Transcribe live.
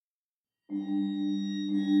Oh,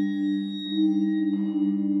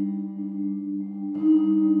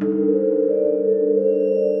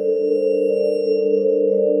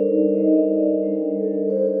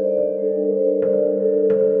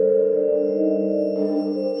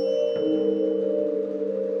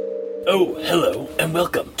 hello, and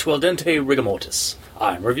welcome to Al Dente Rigamortis.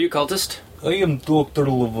 I'm Review Cultist. I am Dr.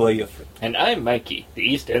 Leviathan. And I'm Mikey, the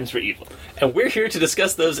East stands for evil. And we're here to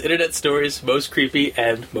discuss those internet stories most creepy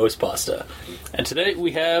and most pasta. And today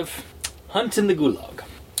we have Hunt in the Gulag.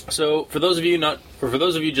 So, for those of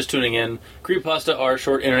you just tuning in, creepypasta are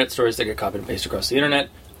short internet stories that get copied and pasted across the internet.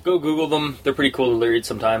 Go Google them, they're pretty cool to read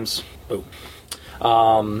sometimes. Boom.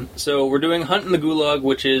 So we're doing Hunt in the Gulag,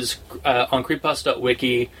 which is on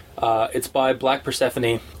creepypasta.wiki. It's by Black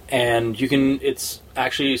Persephone, and it's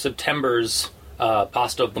actually September's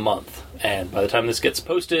pasta of the month. And by the time this gets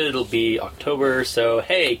posted, it'll be October, so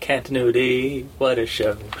hey, continuity, what a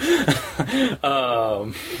show.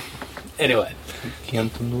 Anyway.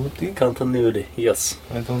 Continuity? Continuity, yes.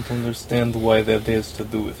 I don't understand why that is to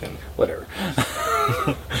do with him. Whatever.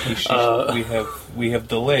 We have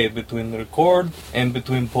delay between record and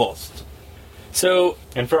between post. So,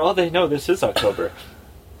 And for all they know, this is October.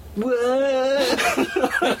 what?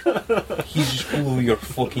 He just blew your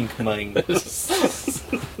fucking mind.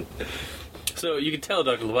 So you can tell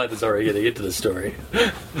Dr. Leviathan's already getting into the story.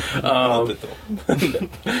 Not at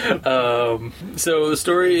all. So the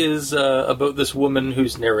story is about this woman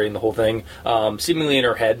who's narrating the whole thing, seemingly in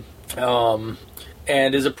her head, and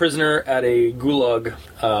is a prisoner at a gulag,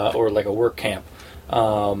 or like a work camp,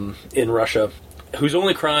 in Russia, whose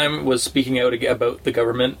only crime was speaking out about the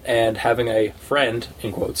government and having a friend,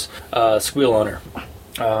 in quotes, squeal on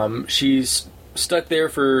her. She's stuck there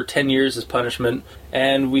for 10 years as punishment,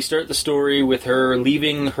 and we start the story with her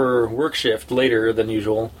leaving her work shift later than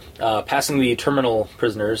usual, passing the terminal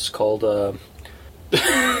prisoners called,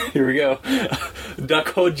 here we go,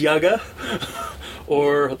 Dakhodyaga,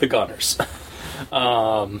 or the Goners,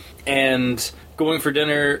 and going for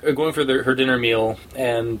her dinner meal,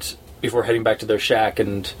 and before heading back to their shack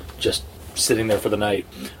and just sitting there for the night.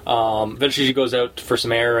 Eventually she goes out for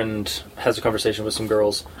some air and has a conversation with some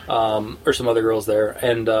girls, or some other girls there,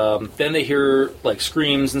 and then they hear like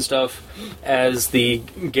screams and stuff as the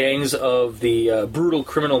gangs of the brutal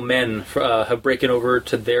criminal men have broken over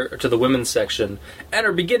to the women's section and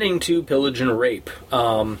are beginning to pillage and rape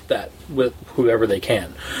that with whoever they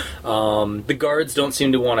can. The guards don't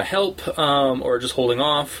seem to want to help, or just holding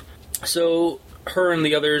off, so her and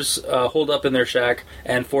the others hold up in their shack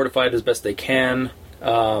and fortified as best they can.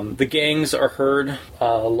 The gangs are heard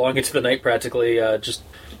long into the night, practically, just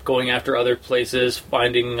going after other places,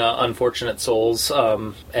 finding unfortunate souls,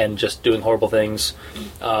 and just doing horrible things.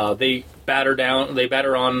 They batter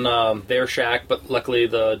on their shack, but luckily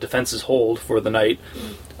the defenses hold for the night.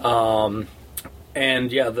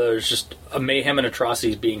 And yeah, there's just a mayhem and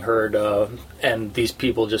atrocities being heard, and these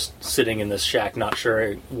people just sitting in this shack not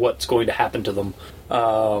sure what's going to happen to them.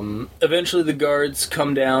 Eventually the guards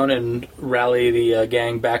come down and rally the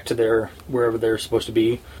gang back to wherever they're supposed to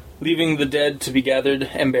be, leaving the dead to be gathered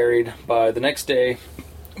and buried by the next day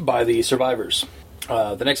by the survivors.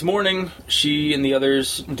 The next morning, she and the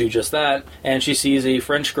others do just that, and she sees a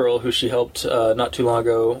French girl who she helped not too long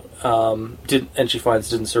ago, and she finds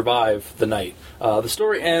didn't survive the night. The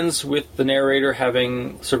story ends with the narrator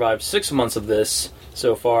having survived 6 months of this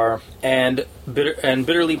so far, and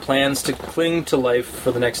bitterly plans to cling to life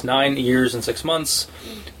for the next 9 years and 6 months,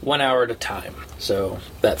 1 hour at a time. So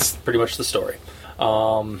that's pretty much the story.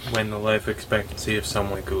 When the life expectancy of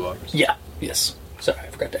some like gulags. Yeah, yes. Sorry, I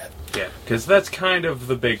forgot to add. Yeah, because that's kind of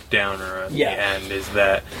the big downer at the end, is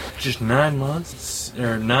that just 9 months,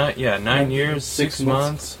 or 9 years, 6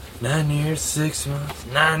 months, 9 years, 6 months,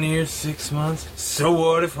 9 years, 6 months. So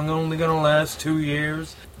what if I'm only going to last 2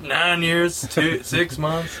 years? 9 years, 6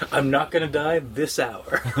 months. I'm not going to die this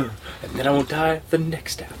hour, and then I won't die the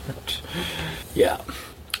next hour. Yeah,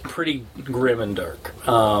 pretty grim and dark.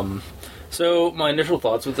 So my initial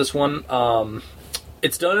thoughts with this one,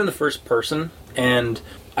 it's done in the first person, and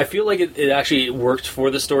I feel like it actually worked for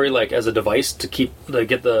the story, like as a device to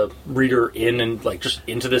get the reader in and like just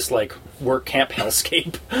into this like work camp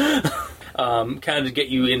hellscape, kind of to get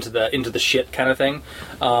you into the shit kind of thing.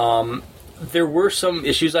 There were some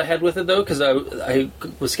issues I had with it though, because I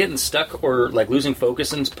was getting stuck or like losing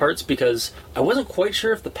focus in parts because I wasn't quite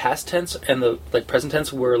sure if the past tense and the like present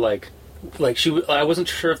tense were I wasn't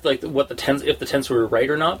sure if if the tense were right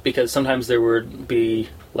or not, because sometimes there would be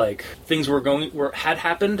like things had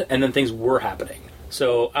happened and then things were happening.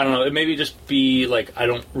 So I don't know, it maybe just be like I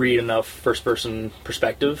don't read enough first person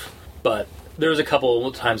perspective, but there was a couple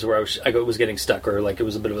of times where I was getting stuck, or like it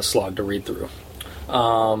was a bit of a slog to read through.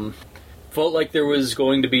 Felt like there was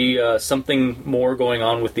going to be something more going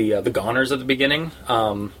on with the goners at the beginning.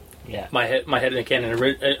 Yeah. My head in a cannon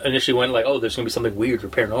initially went like, oh, there's going to be something weird or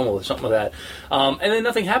paranormal or something like that. And then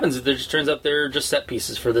nothing happens. It just turns out they're just set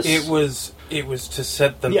pieces for this. It was to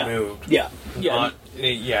set the mood. Yeah.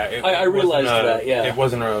 I realized that, yeah. It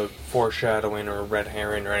wasn't a foreshadowing or a red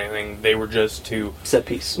herring or anything. They were just to set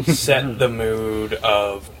piece. set the mood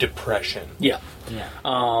of depression. Yeah.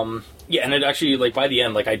 Yeah, and it actually, like, by the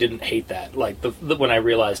end, like, I didn't hate that. Like, when I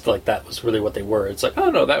realized, like, that was really what they were, it's like, oh,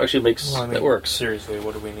 no, that actually makes... that works. Seriously,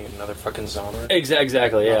 what do we need? Another fucking genre?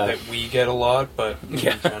 Exactly, yeah. Not that we get a lot, but in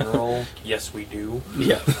general, yes, we do.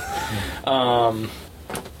 Yeah.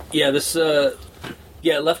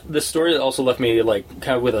 This story also left me, like,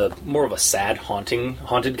 kind of with a more of a sad,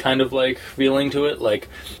 haunted kind of, like, feeling to it. Like,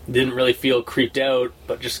 didn't really feel creeped out,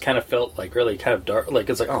 but just kind of felt, like, really kind of dark. Like,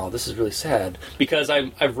 it's like, oh, this is really sad. Because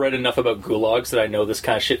I've read enough about gulags that I know this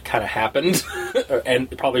kind of shit kind of happened.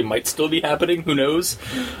 And it probably might still be happening, who knows?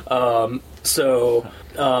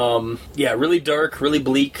 Really dark, really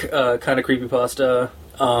bleak kind of creepypasta.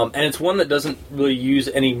 And it's one that doesn't really use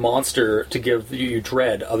any monster to give you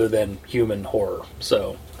dread other than human horror.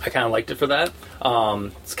 So I kind of liked it for that.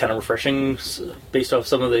 It's kind of refreshing based off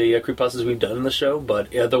some of the creepypastas we've done in the show,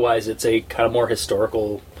 but otherwise it's a kind of more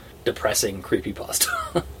historical, depressing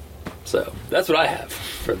creepypasta. So that's what I have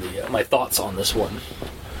for the my thoughts on this one.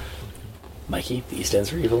 Mikey, the East Ends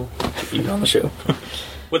for Evil, you've been on the show.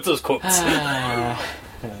 What's those quotes? I'm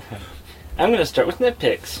going to start with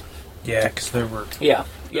nitpicks. Yeah, because there were... Yeah.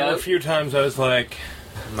 There were a few times I was like,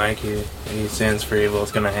 Mikey, E stands for evil,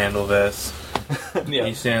 is going to handle this. Yeah.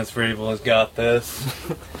 E stands for evil, has got this.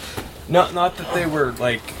 Not that they were,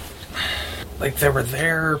 like they were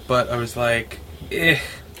there, but I was like, eh.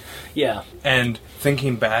 Yeah. And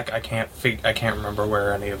thinking back, I can't remember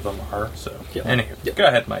where any of them are, so... Yep. Anywho, go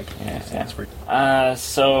ahead, Mike.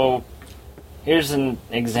 So, here's an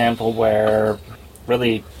example where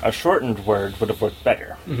really a shortened word would have worked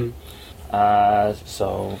better. Mm-hmm.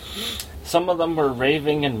 So, some of them were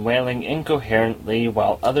raving and wailing incoherently,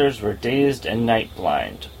 while others were dazed and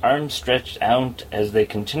night-blind, arms stretched out as they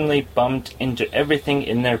continually bumped into everything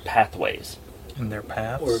in their pathways. In their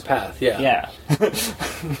paths? Or path, yeah. Yeah.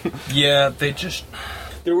 Yeah, they just...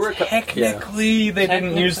 There were Technically, they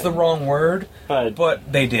didn't use the wrong word, but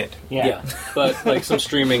they did. Yeah. But like some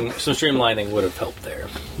streamlining would have helped there.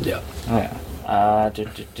 Yeah.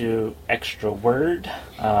 Extra word.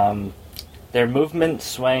 Their movement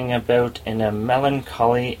swaying about in a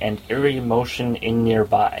melancholy and eerie motion in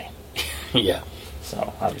nearby. Yeah.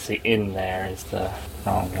 So, obviously in there is the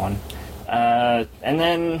wrong one. And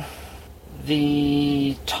then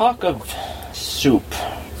the talk of soup.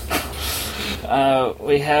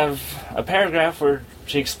 We have a paragraph where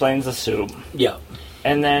she explains the soup. Yeah.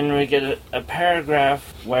 And then we get a paragraph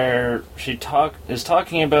where she is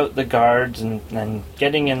talking about the guards and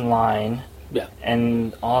getting in line. Yeah.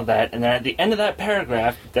 And all that. And then at the end of that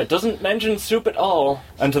paragraph, that doesn't mention soup at all,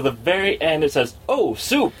 until the very end it says, oh,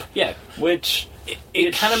 soup! Yeah. Which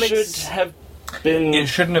it kind of should have been... It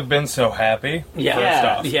shouldn't have been so happy. Yeah. Yeah.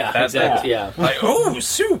 First off. Yeah, exactly. Yeah. Like, oh,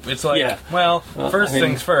 soup! It's like,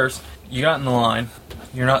 things first, you got in the line,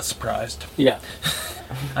 you're not surprised. Yeah.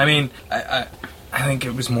 I mean, I think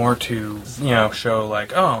it was more to, show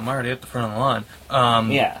like, oh, I'm already at the front of the line.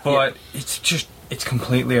 But it's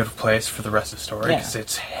completely out of place for the rest of the story because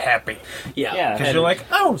it's happy. Yeah. Because you're like,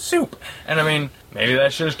 oh, soup. And I mean, maybe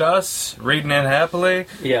that's just us reading it happily.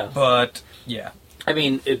 Yeah. But, yeah. I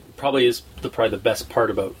mean, it probably is probably the best part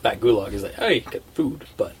about that gulag is that, hey, you get food.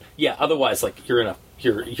 But, yeah, otherwise, like, you're in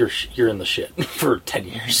the shit for 10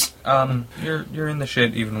 years. You're in the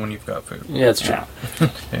shit even when you've got food. Yeah, that's true.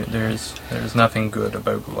 There's nothing good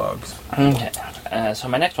about gulags. Okay. So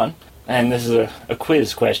my next one, and this is a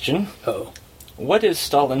quiz question. Oh. What is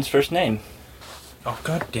Stalin's first name? Oh,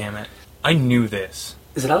 god damn it. I knew this.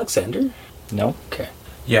 Is it Alexander? No. Okay.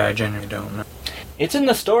 Yeah, I genuinely don't know. It's in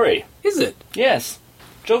the story. Is it? Yes.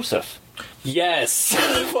 Joseph. Yes.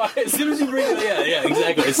 As soon as you bring it, yeah,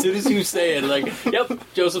 exactly. As soon as you say it, like, yep,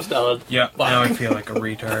 Joseph Stalin. Yeah, now I feel like a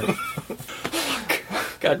retard.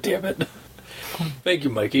 God damn it. Thank you,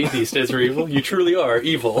 Mikey. The East Ends for Evil. You truly are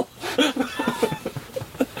evil.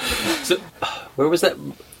 So, where was that?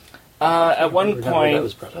 At one point, that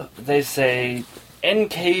was brought up. they say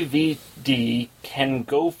NKVD can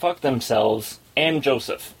go fuck themselves and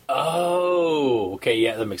Joseph. Oh, okay,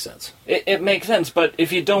 yeah, that makes sense. It makes sense, but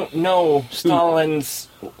if you don't know Stalin's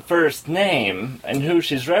first name and who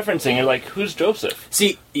she's referencing, you're like, who's Joseph?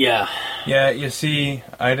 See, yeah. Yeah, you see,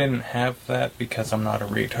 I didn't have that because I'm not a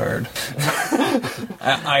retard.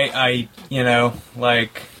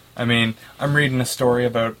 I'm reading a story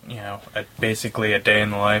about, basically a day in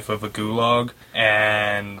the life of a gulag,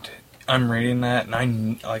 and I'm reading that,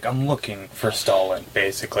 and I'm looking for Stalin,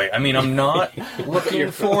 basically. I mean, I'm not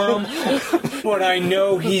looking for him, but I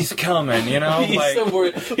know he's coming, He's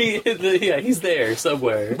somewhere. He's there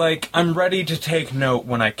somewhere. Like, I'm ready to take note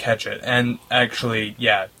when I catch it, and actually,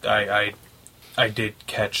 yeah, I did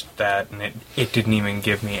catch that, and it didn't even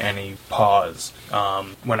give me any pause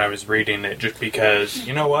when I was reading it, just because,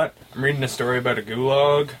 you know what? I'm reading a story about a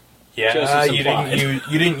gulag. Yeah, you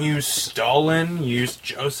didn't use Stalin, you used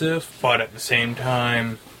Joseph, but at the same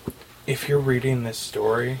time, if you're reading this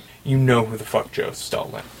story, you know who the fuck Joe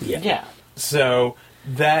Stalin. Yeah. So,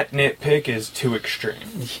 that nitpick is too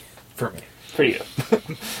extreme for me. For you.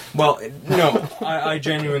 Well, no, I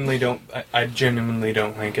genuinely don't. I genuinely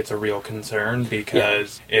don't think it's a real concern,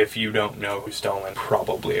 because if you don't know who Stalin,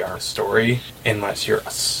 probably are a story, unless you're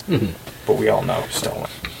us. Mm-hmm. But we all know who's Stalin,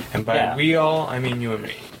 and by we all, I mean you and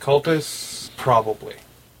me. Cultists, probably.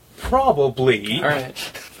 All right,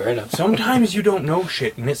 fair enough. Sometimes you don't know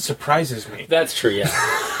shit, and it surprises me. That's true. Yeah.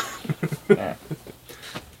 Yeah.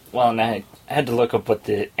 Well, and I had to look up what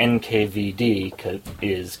the NKVD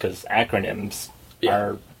is, because acronyms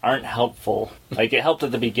aren't helpful. Like, it helped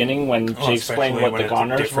at the beginning when she explained what the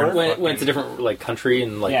goners were. When it's a different country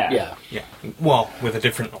and Yeah. Well, with a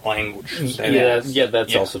different language.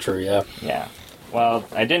 That's also true. Yeah. Yeah. Well,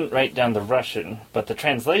 I didn't write down the Russian, but the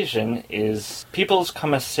translation is People's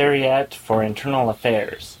Commissariat for Internal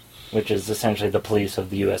Affairs, which is essentially the police of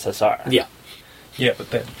the USSR. Yeah. Yeah, but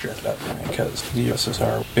that drifted up because the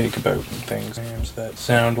USSR are big about things that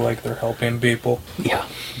sound like they're helping people. Yeah.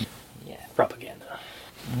 Yeah. Propaganda.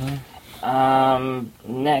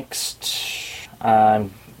 Next,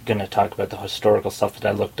 I'm going to talk about the historical stuff that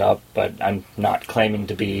I looked up, but I'm not claiming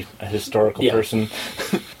to be a historical person,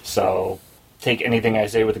 so take anything I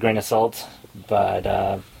say with a grain of salt.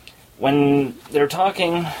 But when they're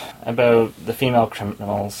talking about the female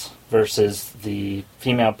criminals versus the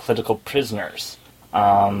female political prisoners,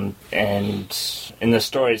 and in the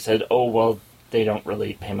story it said, oh, well, they don't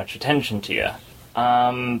really pay much attention to you.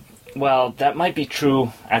 Well, that might be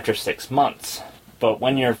true after 6 months, but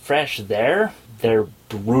when you're fresh there, they're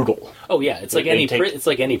brutal. Oh yeah, it's like any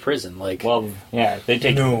prison. Like, well, yeah, they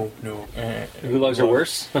take no. Gulags are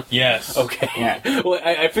worse. Yes. Okay. Yeah. Well,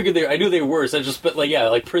 I figured I knew they were worse. I just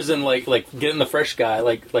prison, like getting the fresh guy,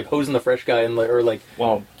 like hosing the fresh guy, and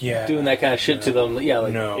doing that kind of shit to them. Yeah,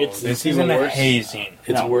 like no, it's even worse. hazing.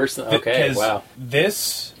 It's worse. Okay, wow.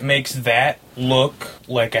 This makes that look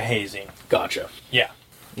like a hazing. Gotcha. Yeah.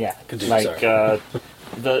 Yeah, like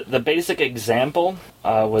the basic example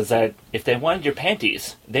was that if they wanted your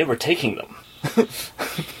panties, they were taking them.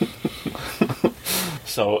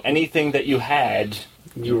 So anything that you had,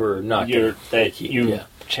 you were not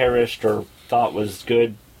cherished or thought was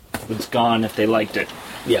good was gone if they liked it.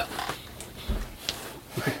 Yeah.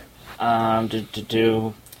 And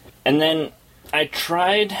then I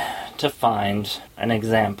tried to find an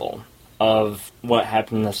example of what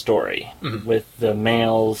happened in the story with the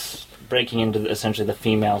males breaking into essentially the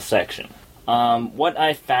female section. What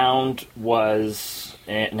I found was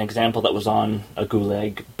an example that was on a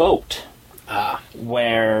Gulag boat,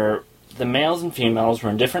 where the males and females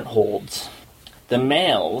were in different holds. The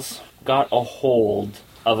males got a hold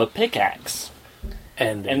of a pickaxe,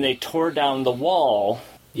 and they tore down the wall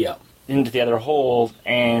into the other hold,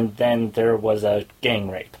 and then there was a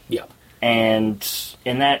gang rape. Yeah. And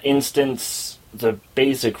in that instance, the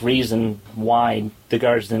basic reason why the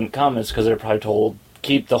guards didn't come is because they're probably told,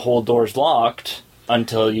 keep the whole doors locked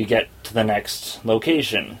until you get to the next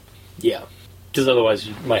location. Yeah. Because otherwise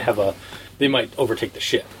you might they might overtake the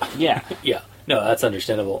ship. Yeah. Yeah. No, that's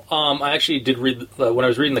understandable. I actually did read, when I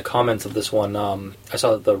was reading the comments of this one, I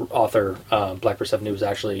saw that the author, Black Persephone, was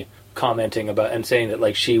actually commenting about and saying that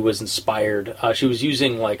like she was inspired. She was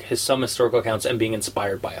using like some historical accounts and being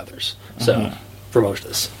inspired by others. So for most of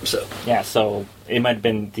this. So yeah, so it might have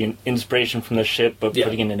been the inspiration from the ship, but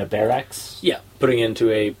putting it in a barracks. Yeah, putting it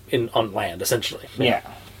on land essentially. Yeah.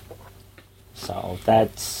 So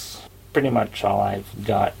that's pretty much all I've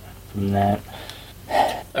got from that.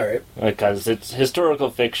 All right. Because it's historical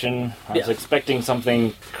fiction. I was expecting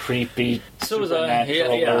something creepy,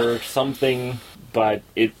 supernatural, or something but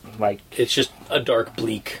it, like... It's just a dark,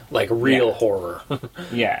 bleak, like, real Yeah. horror.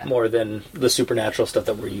 Yeah. More than the supernatural stuff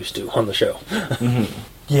that we're used to on the show.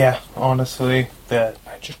 Yeah, honestly, that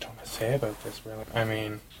I just don't know what to say about this, really. I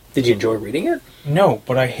mean... Did you enjoy reading it? No,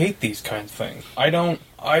 but I hate these kinds of things.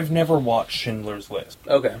 I've never watched Schindler's List.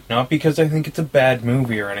 Okay. Not because I think it's a bad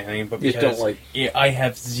movie or anything, but You just because don't like... I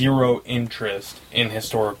have zero interest in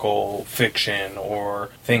historical fiction or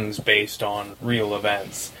things based on real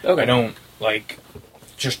events. Okay. I don't like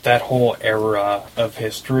just that whole era of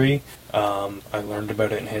history. I learned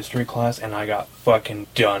about it in history class, and I got fucking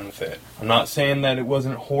done with it. I'm not saying that it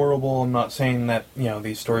wasn't horrible. I'm not saying that,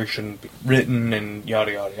 these stories shouldn't be written and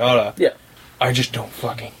yada yada yada. Yeah. I just don't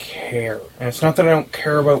fucking care. And it's not that I don't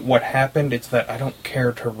care about what happened, it's that I don't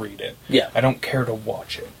care to read it. Yeah. I don't care to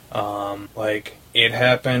watch it. It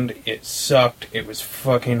happened, it sucked, it was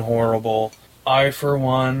fucking horrible. I, for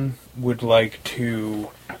one, would like to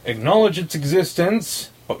acknowledge its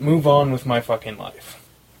existence, but move on with my fucking life.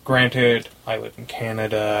 Granted, I live in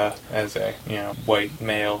Canada as a, white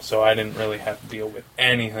male, so I didn't really have to deal with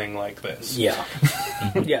anything like this. Yeah.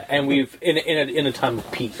 Yeah, and we've, in a time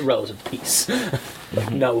of peace, relative peace,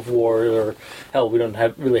 not with war, or, hell, we don't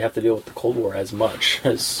really have to deal with the Cold War as much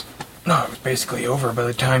as... No, it was basically over by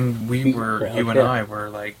the time you and yeah. I were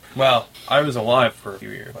like... Well, I was alive for a few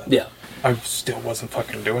years, but Yeah. I still wasn't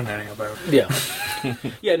fucking doing anything about it. Yeah.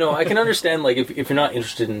 Yeah, no, I can understand, like, if you're not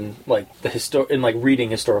interested in, like,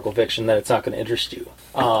 reading historical fiction, that it's not going to interest you.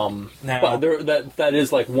 But that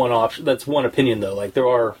is, like, one option, that's one opinion, though. Like, there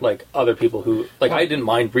are, like, other people who, like, I didn't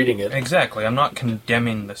mind reading it. Exactly, I'm not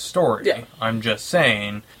condemning the story. Yeah. I'm just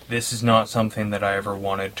saying, this is not something that I ever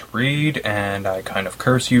wanted to read, and I kind of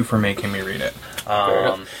curse you for making me read it. Fair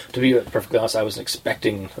enough. To be perfectly honest, I wasn't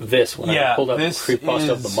expecting this when I pulled up Creepypasta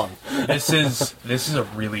of the Month. This is a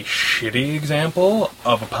really shitty example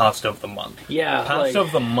of a pasta of the month. Yeah, Pasta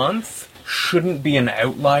of the month shouldn't be an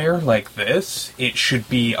outlier like this. It should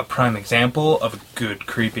be a prime example of a good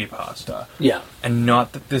creepypasta. Yeah. And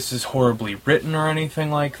not that this is horribly written or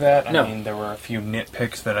anything like that. No. I mean, there were a few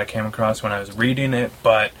nitpicks that I came across when I was reading it,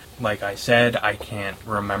 but like I said, I can't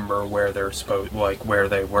remember where where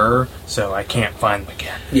they were, so I can't find them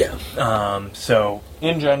again. Yeah. So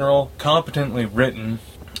in general, competently written.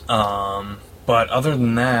 But other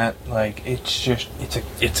than that, like, it's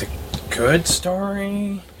a good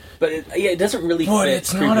story. But it doesn't really fit. But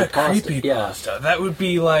it's not a creepypasta. creepypasta. Yeah. That would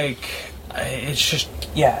be like... It's just...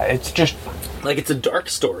 Like, it's a dark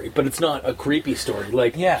story, but it's not a creepy story.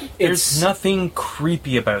 Like, there's nothing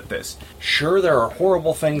creepy about this. Sure, there are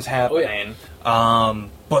horrible things happening,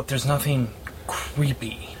 but there's nothing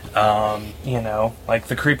creepy. Like,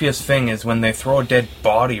 the creepiest thing is when they throw a dead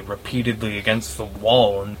body repeatedly against the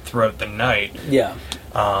wall and throughout the night. Yeah.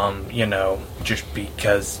 Just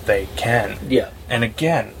because they can. Yeah. And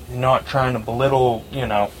again, not trying to belittle,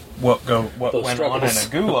 what went on in a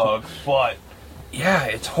gulag, but yeah,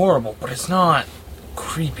 it's horrible, but it's not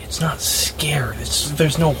creepy, it's not scary,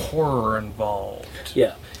 there's no horror involved.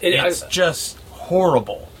 Yeah. It's just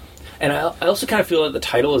horrible. And I also kind of feel like the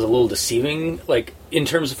title is a little deceiving, like, in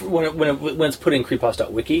terms of when it's put in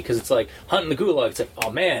Creepypasta.wiki, because it's like, hunting the gulag, it's like,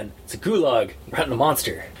 oh man, it's a gulag, we're hunting a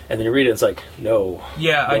monster. And then you read it, it's like, no.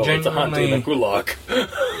 Yeah, no, it's a hunt in a gulag.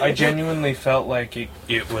 I genuinely felt like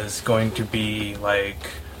it was going to be like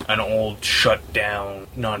an old shut down,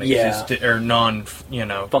 non-existent, or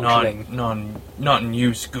functioning, not in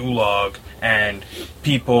use gulag, and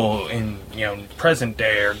people in present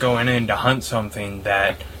day are going in to hunt something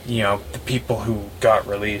that the people who got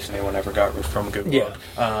released, and anyone ever got from gulag,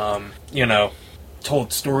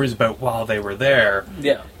 told stories about while they were there.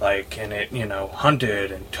 Yeah. Like, and it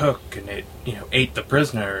hunted and took and it ate the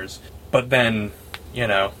prisoners, but then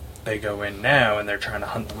they go in now and they're trying to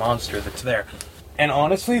hunt the monster that's there. And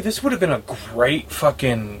honestly, this would have been a great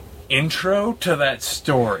fucking intro to that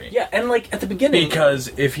story. Yeah, and like at the beginning,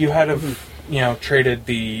 because if you had traded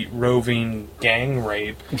the roving gang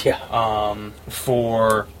rape,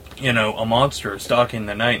 for a monster stalking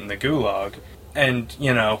the night in the gulag, and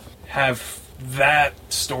have that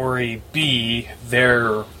story be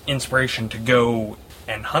their inspiration to go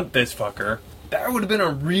and hunt this fucker, that would have been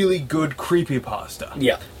a really good creepypasta.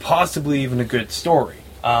 Yeah, possibly even a good story.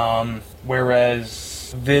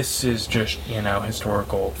 Whereas this is just,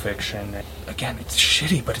 historical fiction. Again, it's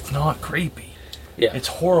shitty, but it's not creepy. Yeah. It's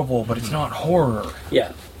horrible, but it's not horror.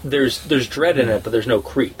 Yeah. There's dread in it, but there's no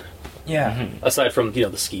creep. Yeah. Mm-hmm. Aside from, the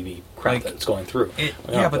skeevy crap that it's going through.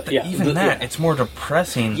 It's more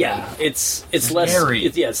depressing. Yeah, it's less... scary.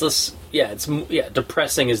 It's less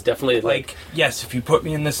depressing is definitely Like, yes, if you put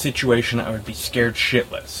me in this situation, I would be scared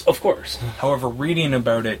shitless. of course. However, reading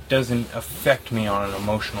about it doesn't affect me on an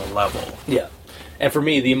emotional level. Yeah. And for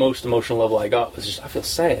me, the most emotional level I got was just, I feel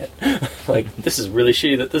sad. Like, this is really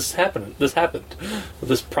shitty that this happened.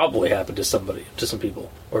 This probably happened to somebody, to some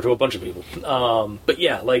people, or to a bunch of people. But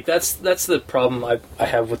yeah, like, that's the problem I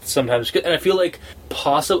have with sometimes. And I feel like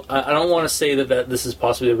I don't want to say that this is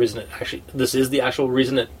possibly the reason this is the actual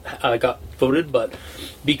reason it got voted, but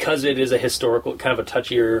because it is a historical, kind of a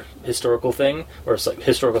touchier historical thing, or it's like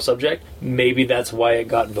historical subject, maybe that's why it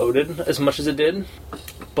got voted as much as it did.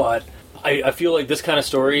 But I feel like this kind of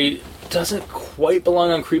story doesn't quite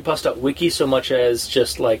belong on creepypasta.wiki so much as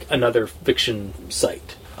just like another fiction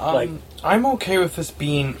site. I'm okay with this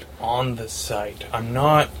being on the site. I'm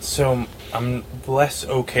less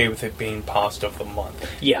okay with it being past of the month.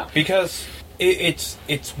 Yeah. Because it's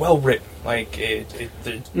well written. Like,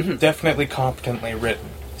 it's definitely competently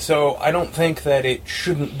written. So I don't think that it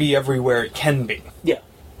shouldn't be everywhere it can be. Yeah.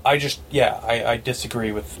 I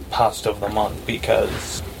disagree with past of the month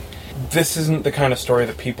because this isn't the kind of story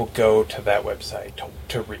that people go to that website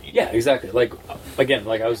to read. Yeah, exactly. Like, again,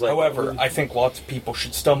 like I was like... However, I think lots of people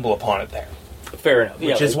should stumble upon it there. Fair enough.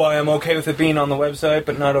 Which is why I'm okay with it being on the website,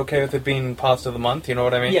 but not okay with it being past of the month, you know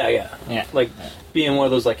what I mean? Yeah. Like, being one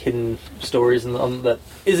of those, like, hidden stories and that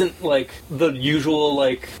isn't, like, the usual,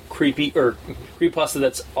 like, creepypasta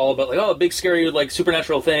that's all about, like, oh, a big, scary, like,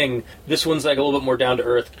 supernatural thing. This one's, like, a little bit more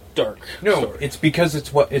down-to-earth, dark story. It's because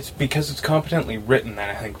it's competently written that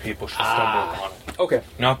I think people should stumble upon it. Okay.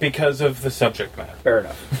 Not because of the subject matter. Fair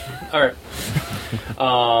enough. All right.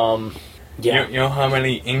 Yeah. You know how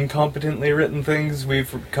many incompetently written things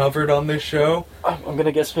we've covered on this show? I'm going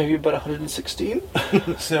to guess maybe about 116?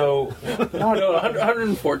 So... No,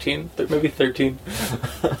 114, maybe 13.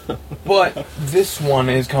 But this one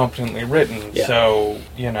is competently written, yeah. So,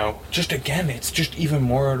 just again, it's just even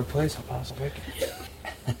more out of place on Possible Wiki. Yeah.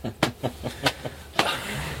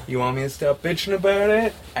 You want me to stop bitching about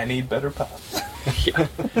it? I need better pops. Yeah.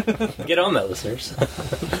 Get on that, listeners.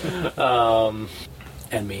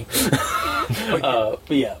 And me. But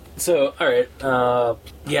yeah. So, alright.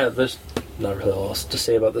 There's not really else to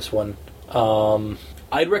say about this one.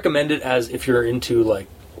 I'd recommend it as if you're into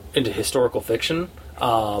historical fiction.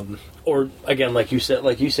 Or again, like you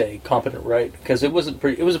say, competent, right? Because it was a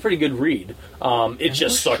pretty good read. It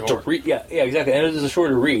just sucked to read. Yeah, exactly. And it is a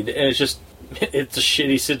shorter read, and it's a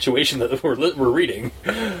shitty situation that we're reading.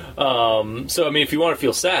 So I mean, if you want to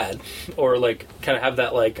feel sad or like kind of have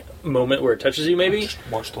that like moment where it touches you, maybe just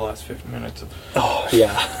watch the last 50 minutes of. Oh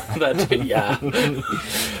yeah, yeah.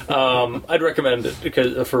 I'd recommend it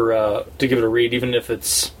because to give it a read, even if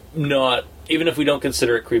we don't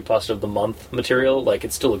consider it creepypasta of the month material, like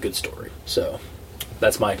it's still a good story. So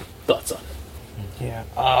that's my thoughts on it. Yeah.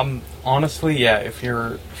 Honestly, yeah. If you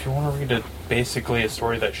want to read basically a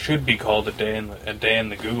story that should be called A Day in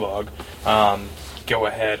the Gulag, go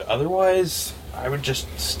ahead. Otherwise, I would just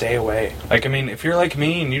stay away. Like, I mean, if you're like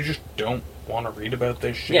me and you just don't want to read about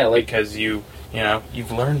this shit because you've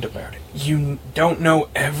learned about it. You don't know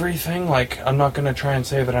everything. Like, I'm not going to try and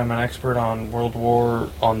say that I'm an expert on the World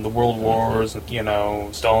Wars,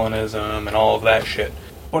 Stalinism, and all of that shit.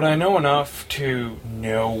 But I know enough to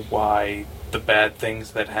know why the bad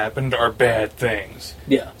things that happened are bad things.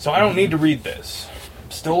 Yeah. So I don't need to read this.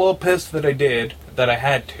 I'm still a little pissed that I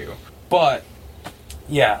had to. But,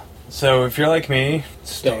 yeah. So if you're like me,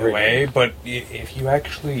 stay away. But if you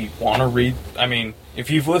actually want to read, I mean, if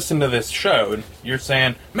you've listened to this show and you're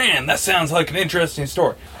saying, man, that sounds like an interesting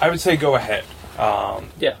story, I would say go ahead.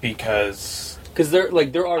 Because there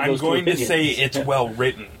are. I'm going to say it's well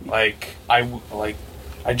written. I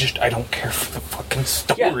don't care for the fucking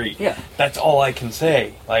story. Yeah. That's all I can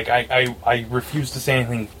say. Like, I refuse to say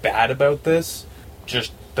anything bad about this,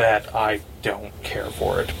 just that I don't care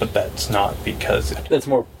for it, but that's not because... That's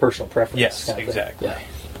more personal preference. Yes, exactly. Yeah.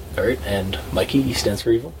 Alright, and Mikey, he stands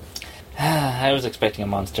for evil? I was expecting a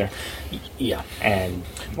monster. Yeah. And...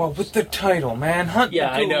 Well, with the title, man, Hunt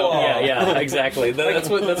Yeah, the I know. Gulag. Yeah, exactly. That's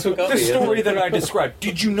what got the me. story that I described.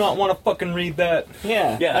 Did you not want to fucking read that?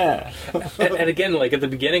 Yeah. And again, like, at the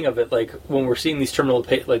beginning of it, like, when we're seeing these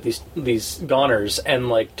these goners, and,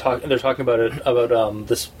 like, they're talking about it, about,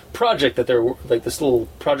 this project that they're, like, this little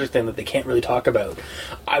project thing that they can't really talk about.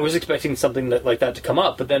 I was expecting something like that to come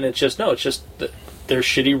up, but then it's just they're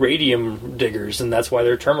shitty radium diggers, and that's why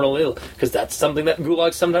they're terminally ill. Because that's something that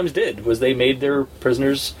Gulag sometimes did, was they made their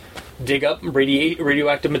prisoners dig up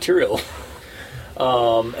radioactive material.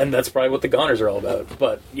 And that's probably what the goners are all about.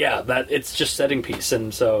 But yeah, it's just setting piece,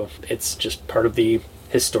 and so it's just part of the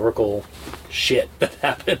historical shit that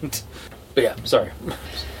happened. But yeah, sorry.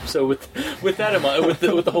 So with that in mind, with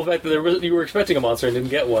the whole fact that you were expecting a monster and didn't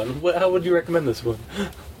get one, how would you recommend this one?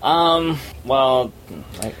 Well,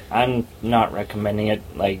 I'm not recommending it.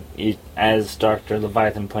 As Dr.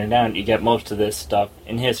 Leviathan pointed out, you get most of this stuff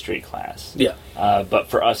in history class. Yeah. But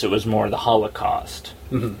for us, it was more the Holocaust.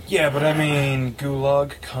 Mm-hmm. Yeah, but I mean,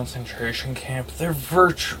 Gulag, concentration camp, they're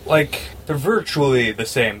virtually the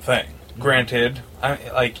same thing. Granted,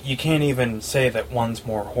 you can't even say that one's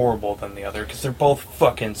more horrible than the other, because they're both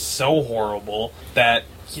fucking so horrible that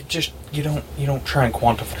you don't try and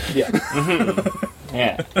quantify. Yeah.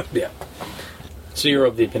 Yeah. Yeah. So you're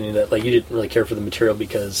of the opinion that you didn't really care for the material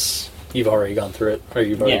because you've already gone through it, or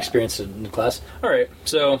you've already experienced it in the class. All right.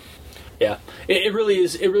 So yeah, it really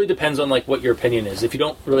is. It really depends on what your opinion is. If you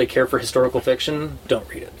don't really care for historical fiction, don't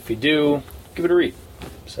read it. If you do, give it a read.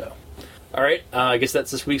 So. All right, I guess that's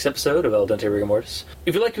this week's episode of El Dente Rigor Mortis.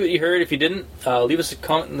 If you liked what you heard, if you didn't, leave us a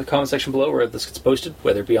comment in the comment section below where this gets posted,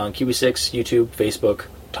 whether it be on QB6, YouTube, Facebook,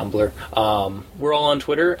 Tumblr. We're all on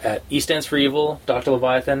Twitter at E stands for Evil, Dr.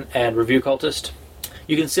 Leviathan, and Review Cultist.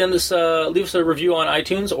 You can leave us a review on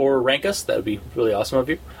iTunes or rank us. That would be really awesome of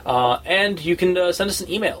you. And you can send us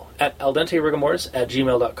an email at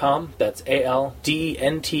aldenterigormortis@gmail.com. That's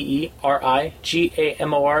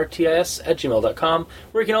aldenterigamortis@gmail.com,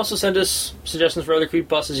 where you can also send us suggestions for other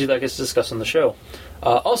creepypastas you'd like us to discuss on the show.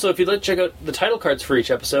 Also, if you'd like to check out the title cards for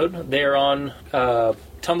each episode, they are on Tumblr,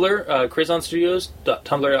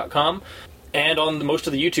 crazonstudios.tumblr.com. And on most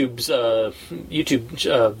of the YouTube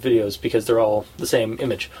videos, because they're all the same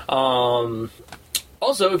image. Also,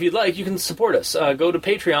 if you'd like, you can support us. Go to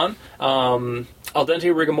Patreon, Al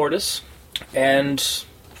Dente Rigor Mortis, and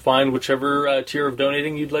find whichever tier of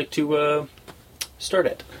donating you'd like to start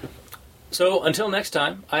at. So, until next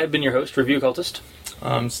time, I have been your host, Review Cultist.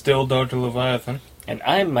 I'm still Dr. Leviathan. And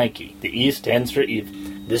I'm Mikey. The E stands for Evil.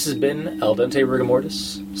 This has been Al Dente Rigor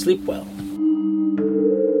Mortis. Sleep well.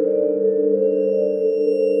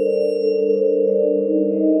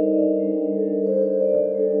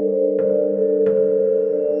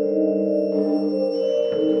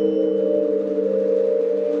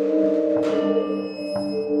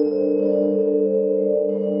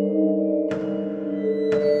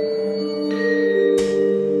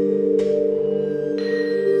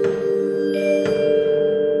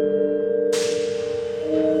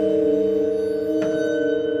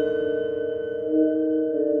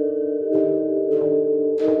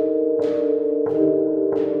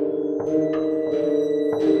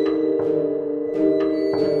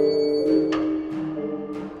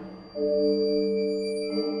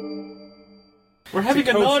 We're having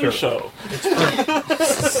a non-show.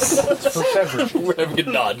 It's for beverage. We're having a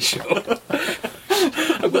non-show.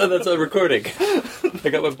 I'm glad that's on recording. I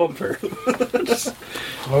got my bumper.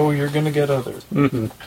 Oh, you're gonna get others. Mm-hmm.